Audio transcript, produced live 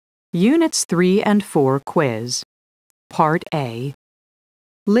Units 3 and 4 quiz. Part A.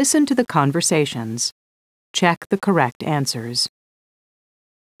 Listen to the conversations. Check the correct answers.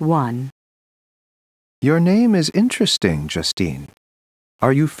 1, Your name is interesting, Justine.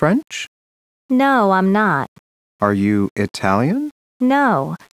 Are you French? No, I'm not. Are you Italian?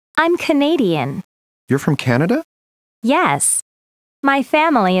 No, I'm Canadian. You're from Canada? Yes. My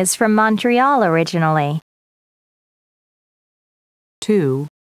family is from Montreal originally. 2,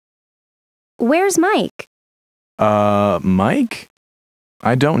 Where's Mike? Mike?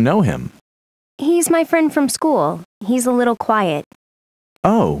 I don't know him. He's my friend from school. He's a little quiet.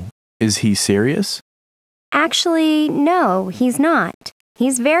 Oh, is he serious? Actually, no, he's not.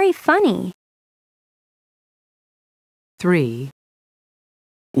 He's very funny. 3,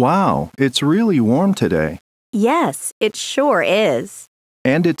 Wow, it's really warm today. Yes, it sure is.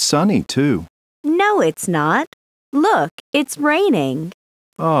 And it's sunny, too. No, it's not. Look, it's raining.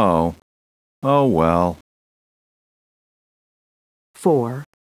 Oh well. 4,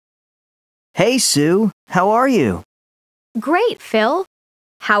 Hey, Sue. How are you? Great, Phil.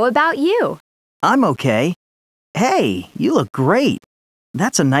 How about you? I'm okay. Hey, you look great.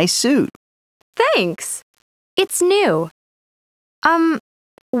 That's a nice suit. Thanks. It's new.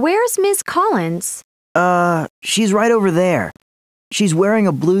 Where's Miss Collins? She's right over there. She's wearing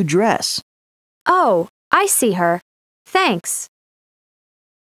a blue dress. Oh, I see her. Thanks.